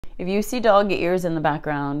If you see dog ears in the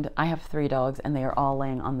background, I have 3 dogs and they are all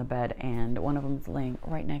laying on the bed, and one of them is laying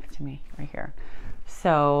right next to me, right here.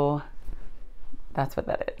 So that's what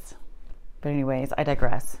that is. But anyways, I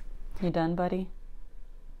digress. You done, buddy?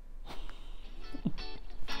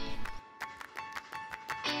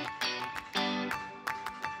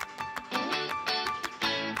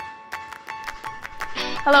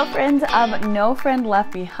 Hello friends of No Friend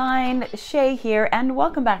Left Behind, Shay here, and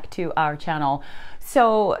welcome back to our channel.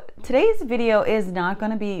 So today's video is not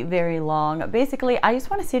going to be very long. Basically, I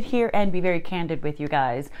just want to sit here and be very candid with you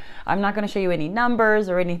guys. I'm not going to show you any numbers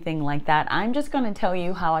or anything like that. I'm just going to tell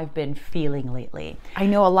you how I've been feeling lately. I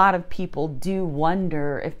know a lot of people do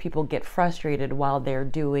wonder if people get frustrated while they're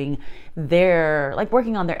doing their, like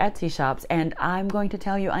working on their Etsy shops. And I'm going to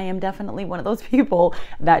tell you, I am definitely one of those people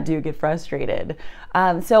that do get frustrated.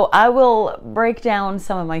 So I will break down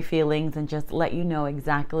some of my feelings and just let you know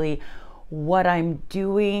exactly what I'm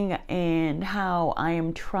doing and how I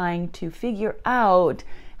am trying to figure out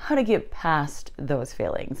how to get past those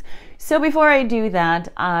feelings. So before I do that,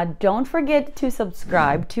 don't forget to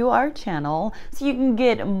subscribe to our channel so you can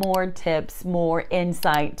get more tips, more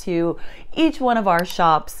insight to each one of our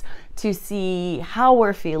shops to see how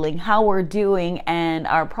we're feeling, how we're doing, and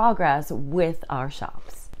our progress with our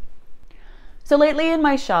shops. So lately in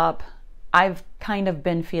my shop, I've kind of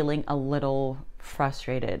been feeling a little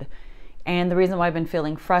frustrated. And the reason why I've been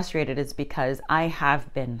feeling frustrated is because I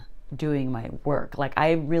have been doing my work. Like,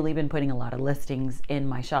 I've really been putting a lot of listings in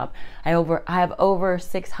my shop. I have over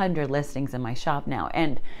 600 listings in my shop now.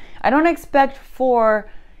 And I don't expect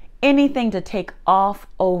for anything to take off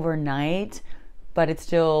overnight, but it's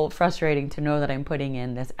still frustrating to know that I'm putting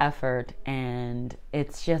in this effort and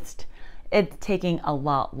it's taking a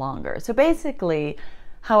lot longer. So basically,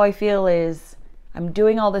 how I feel is I'm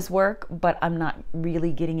doing all this work, but I'm not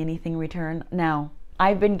really getting anything in return. Now,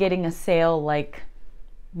 I've been getting a sale like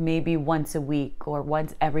maybe once a week or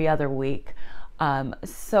once every other week.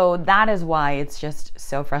 So that is why it's just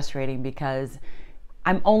so frustrating, because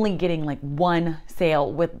I'm only getting like one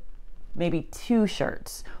sale with maybe 2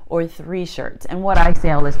 shirts or 3 shirts. And what I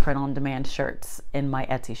sell is print-on-demand shirts in my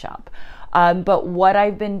Etsy shop. But what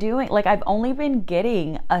I've been doing, like, I've only been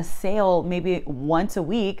getting a sale maybe once a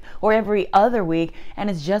week or every other week, and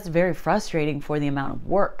it's just very frustrating for the amount of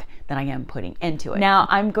work that I am putting into it. Now,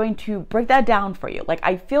 I'm going to break that down for you. Like,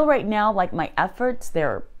 I feel right now like my efforts,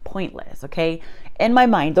 they're pointless, okay? In my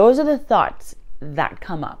mind, those are the thoughts that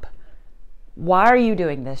come up. Why are you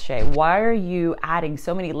doing this, Shay? Why are you adding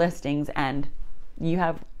so many listings and you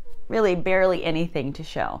have really barely anything to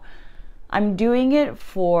show? I'm doing it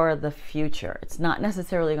for the future. It's not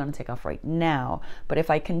necessarily going to take off right now, but if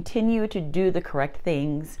I continue to do the correct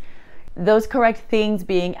things, those correct things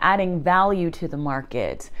being adding value to the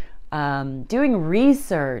market, doing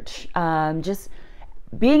research, just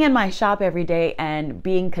being in my shop every day and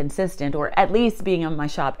being consistent, or at least being in my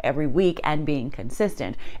shop every week and being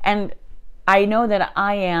consistent. And I know that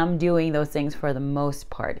I am doing those things for the most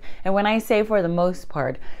part. And when I say for the most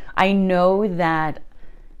part, I know that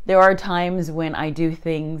there are times when I do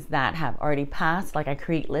things that have already passed, like I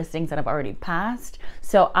create listings that have already passed.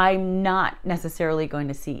 So I'm not necessarily going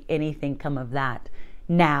to see anything come of that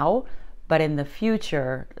now, but in the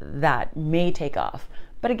future that may take off.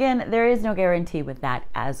 But again, there is no guarantee with that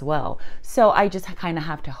as well. So I just kind of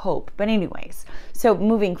have to hope. But anyways, so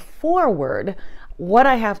moving forward, what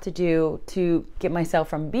I have to do to get myself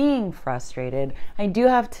from being frustrated, I do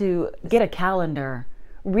have to get a calendar,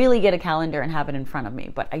 really get a calendar and have it in front of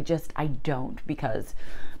me. But I don't, because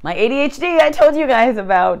my ADHD, I told you guys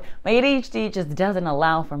about, my ADHD just doesn't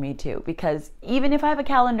allow for me to, because even if I have a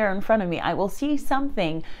calendar in front of me, I will see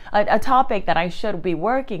something, a topic that I should be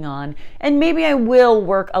working on, and maybe I will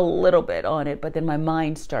work a little bit on it, but then my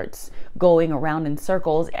mind starts going around in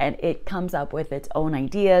circles and it comes up with its own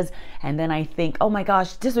ideas, and then I think, oh my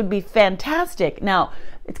gosh, this would be fantastic. Now,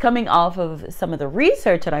 it's coming off of some of the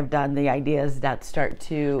research that I've done, the ideas that start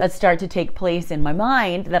to take place in my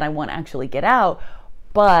mind that I want to actually get out.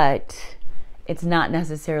 But it's not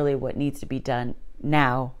necessarily what needs to be done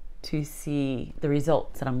now to see the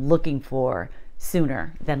results that I'm looking for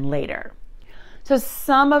sooner than later. So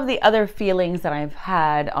some of the other feelings that I've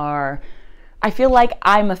had are, I feel like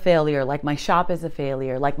I'm a failure, like my shop is a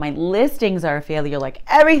failure, like my listings are a failure, like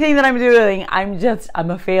everything that I'm doing,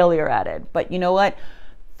 I'm a failure at it. But you know what?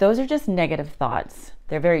 Those are just negative thoughts.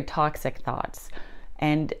 They're very toxic thoughts.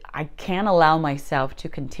 And I can't allow myself to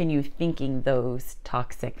continue thinking those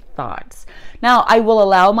toxic thoughts. Now, I will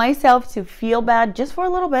allow myself to feel bad just for a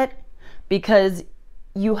little bit, because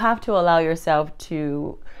you have to allow yourself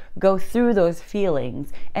to go through those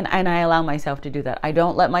feelings, and I allow myself to do that. I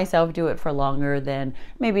don't let myself do it for longer than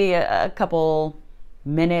maybe a couple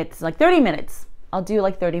minutes, like 30 minutes. I'll do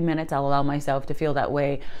like 30 minutes. I'll allow myself to feel that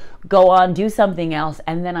way, go on, do something else,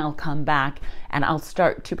 and then I'll come back and I'll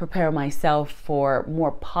start to prepare myself for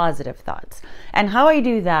more positive thoughts. And how I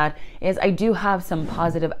do that is I do have some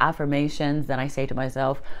positive affirmations that I say to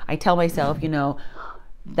myself. I tell myself, you know,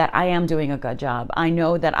 that I am doing a good job. I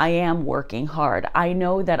know that I am working hard. I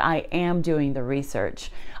know that I am doing the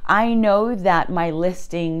research. I know that my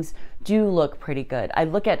listings do look pretty good. I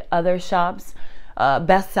look at other shops,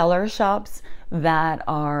 bestseller shops that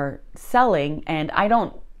are selling, and I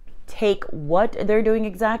don't take what they're doing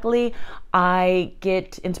exactly. I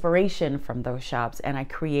get inspiration from those shops and I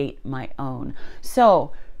create my own.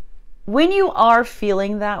 So when you are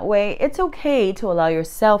feeling that way, it's okay to allow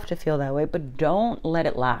yourself to feel that way, but don't let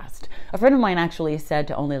it last. A friend of mine actually said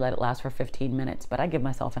to only let it last for 15 minutes, but I give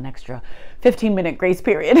myself an extra 15-minute grace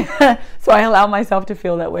period. So I allow myself to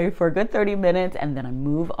feel that way for a good 30 minutes and then I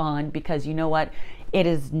move on, because you know what? It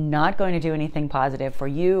is not going to do anything positive for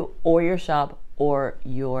you or your shop or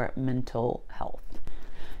your mental health.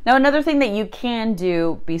 Now, another thing that you can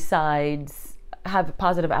do besides have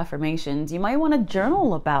positive affirmations, you might want to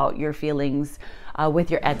journal about your feelings with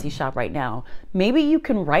your Etsy shop right now. Maybe you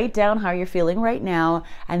can write down how you're feeling right now,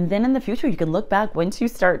 and then in the future you can look back once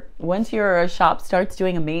your shop starts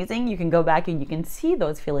doing amazing, you can go back and you can see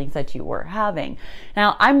those feelings that you were having.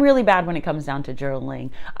 Now, I'm really bad when it comes down to journaling.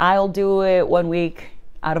 I'll do it 1 week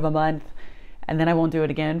out of a month, and then I won't do it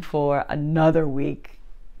again for another week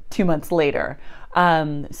 2 months later.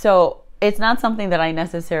 So it's not something that I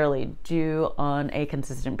necessarily do on a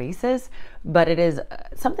consistent basis, but it is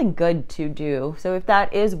something good to do. So if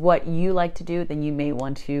that is what you like to do, then you may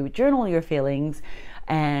want to journal your feelings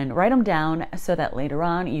and write them down so that later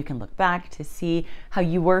on you can look back to see how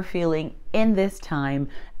you were feeling in this time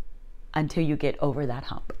until you get over that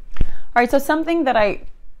hump. All right, so something that I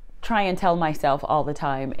try and tell myself all the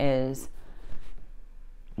time is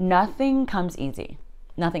nothing comes easy.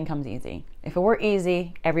 Nothing comes easy. If it were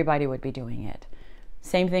easy, everybody would be doing it.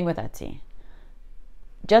 Same thing with Etsy.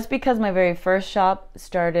 Just because my very first shop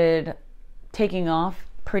started taking off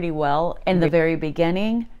pretty well in the very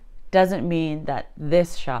beginning doesn't mean that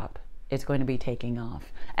this shop is going to be taking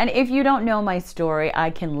off. And if you don't know my story, I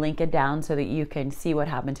can link it down so that you can see what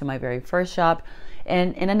happened to my very first shop.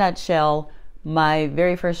 And in a nutshell, my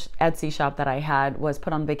very first Etsy shop that I had was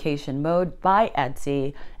put on vacation mode by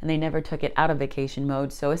Etsy, and they never took it out of vacation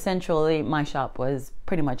mode. So essentially my shop was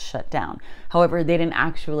pretty much shut down. However, they didn't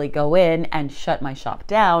actually go in and shut my shop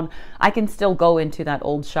down. I can still go into that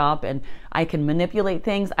old shop and I can manipulate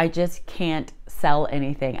things. I just can't sell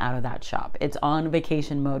anything out of that shop. It's on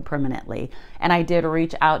vacation mode permanently. And I did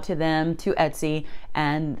reach out to them, to Etsy,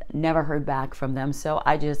 and never heard back from them. So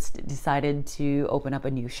I just decided to open up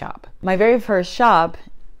a new shop. My very first shop,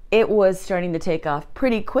 it was starting to take off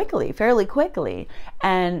pretty quickly, fairly quickly.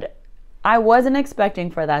 And I wasn't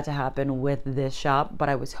expecting for that to happen with this shop, but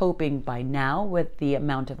I was hoping by now, with the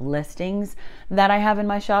amount of listings that I have in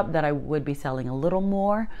my shop, that I would be selling a little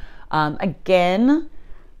more. Again,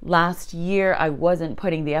 last year, I wasn't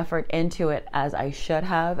putting the effort into it as I should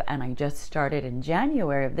have, and I just started in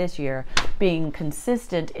January of this year being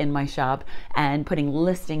consistent in my shop and putting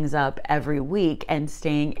listings up every week and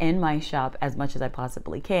staying in my shop as much as I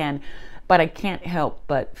possibly can. But I can't help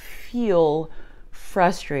but feel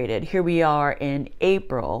frustrated. Here we are in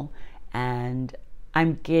April, and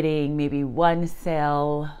I'm getting maybe one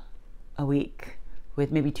sale a week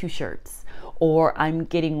with maybe 2 shirts, or I'm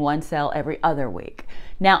getting one sale every other week.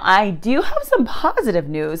 Now, I do have some positive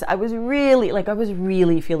news. I was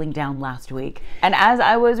really feeling down last week. And as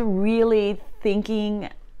I was really thinking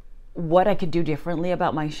what I could do differently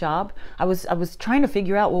about my shop, I was trying to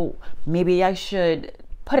figure out, well, maybe I should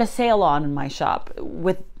put a sale on in my shop,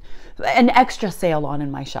 with an extra sale on in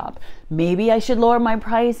my shop. Maybe I should lower my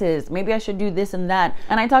prices. Maybe I should do this and that.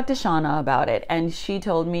 And I talked to Shauna about it, and she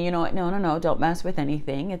told me, you know what, no, don't mess with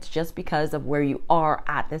anything. It's just because of where you are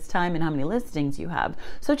at this time and how many listings you have.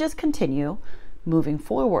 So just continue moving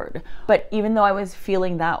forward. But even though I was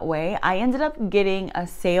feeling that way, I ended up getting a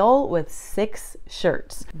sale with 6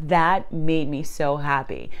 shirts. That made me so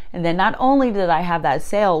happy. And then not only did I have that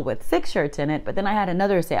sale with 6 shirts in it, but then I had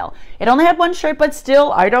another sale. It only had 1 shirt, but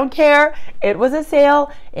still, I don't care. It was a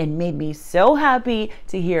sale. It made me so happy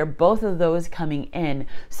to hear both of those coming in.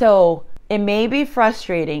 So it may be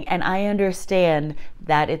frustrating, and I understand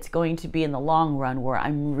that it's going to be in the long run where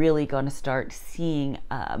I'm really going to start seeing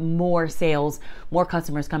more sales, more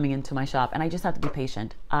customers coming into my shop, and I just have to be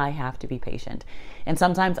patient. I have to be patient. And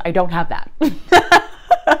sometimes I don't have that.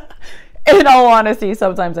 In all honesty,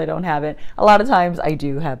 sometimes I don't have it. A lot of times I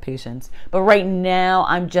do have patience. But right now,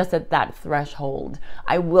 I'm just at that threshold.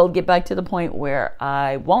 I will get back to the point where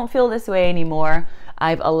I won't feel this way anymore.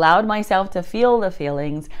 I've allowed myself to feel the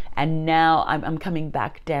feelings, and now I'm coming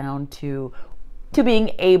back down to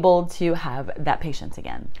being able to have that patience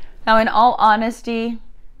again. Now, in all honesty,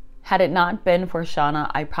 had it not been for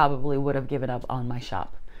Shauna, I probably would have given up on my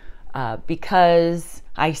shop because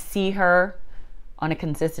I see her on a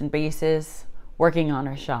consistent basis working on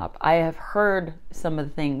her shop. I have heard some of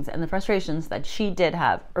the things and the frustrations that she did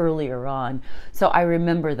have earlier on, so I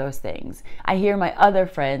remember those things. I hear my other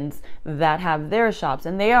friends that have their shops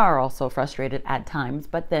and they are also frustrated at times,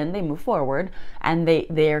 but then they move forward and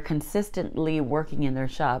they're consistently working in their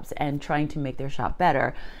shops and trying to make their shop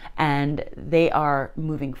better, and they are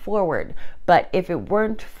moving forward. But if it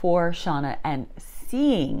weren't for Shauna and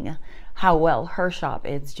seeing how well her shop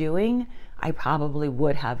is doing, I probably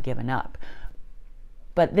would have given up.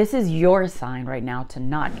 But this is your sign right now to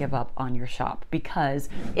not give up on your shop, because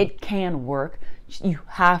it can work. You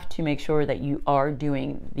have to make sure that you are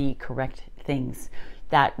doing the correct things.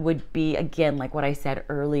 That would be, again, like what I said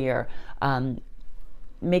earlier,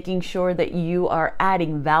 making sure that you are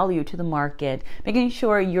adding value to the market, making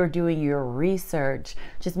sure you're doing your research,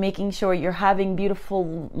 just making sure you're having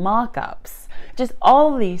beautiful mock-ups. Just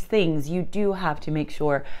all these things, you do have to make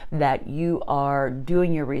sure that you are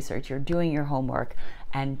doing your research, you're doing your homework,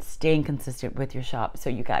 and staying consistent with your shop. So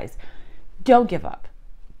you guys, don't give up.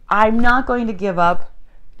 I'm not going to give up.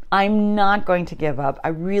 I'm not going to give up. I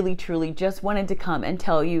really, truly just wanted to come and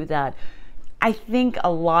tell you that I think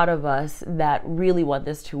a lot of us that really want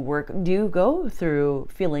this to work do go through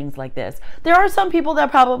feelings like this. There are some people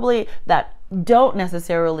that probably that don't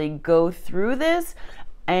necessarily go through this,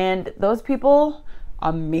 and those people,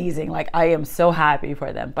 amazing. Like, I am so happy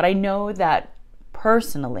for them. But I know that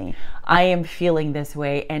personally, I am feeling this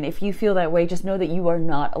way. And if you feel that way, just know that you are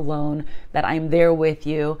not alone, that I'm there with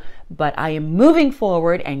you. But I am moving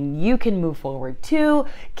forward, and you can move forward too.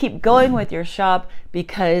 Keep going with your shop,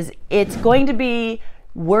 because it's going to be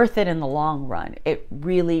worth it in the long run. It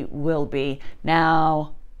really will be.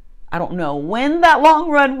 Now, I don't know when that long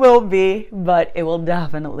run will be, but it will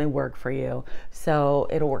definitely work for you. So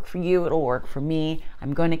it'll work for you, it'll work for me.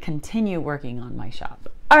 I'm going to continue working on my shop.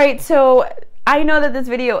 All right, so I know that this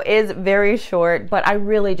video is very short, but I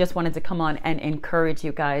really just wanted to come on and encourage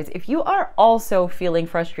you guys. If you are also feeling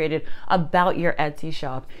frustrated about your Etsy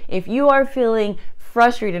shop, if you are feeling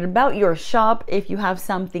frustrated about your shop, if you have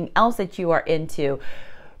something else that you are into,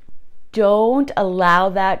 don't allow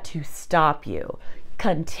that to stop you.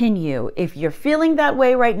 Continue. If you're feeling that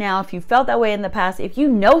way right now, if you felt that way in the past, if you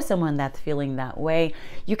know someone that's feeling that way,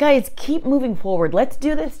 you guys keep moving forward. Let's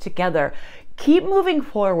do this together. Keep moving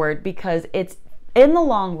forward, because it's in the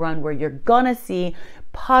long run where you're gonna see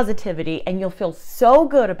positivity, and you'll feel so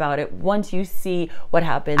good about it once you see what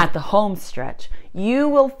happens at the home stretch. You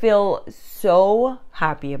will feel so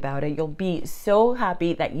happy about it. You'll be so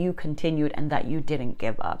happy that you continued and that you didn't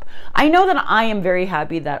give up. I know that I am very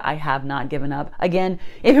happy that I have not given up. Again,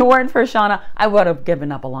 if it weren't for Shauna, I would have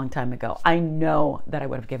given up a long time ago. I know that I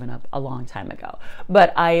would have given up a long time ago.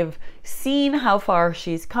 But I've seen how far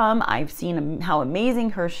she's come. I've seen how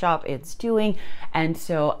amazing her shop is doing. And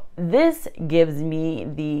so this gives me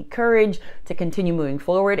the courage to continue moving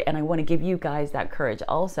forward, and I want to give you guys that courage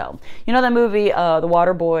also. You know that movie, The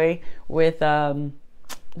Water Boy, with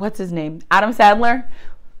what's his name, Adam Sandler,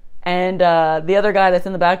 and the other guy that's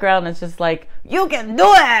in the background is just like, you can do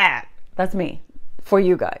it. That's me for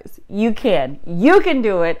you guys. You can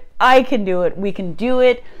do it. I can do it. We can do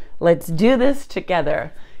it. Let's do this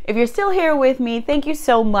together. If you're still here with me, thank you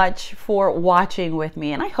so much for watching with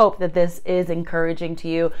me, and I hope that this is encouraging to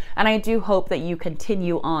you, and I do hope that you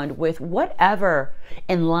continue on with whatever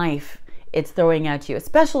in life it's throwing at you,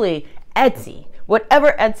 especially Etsy.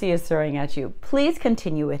 Whatever Etsy is throwing at you, please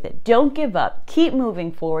continue with it. Don't give up. Keep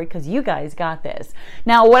moving forward, because you guys got this.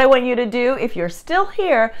 Now, what I want you to do, if you're still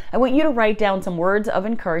here, I want you to write down some words of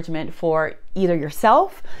encouragement for either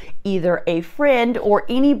yourself, either a friend, or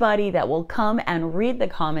anybody that will come and read the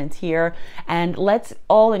comments here. And let's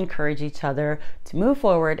all encourage each other to move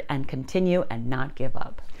forward and continue and not give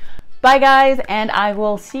up. Bye, guys, and I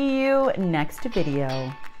will see you next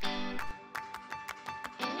video.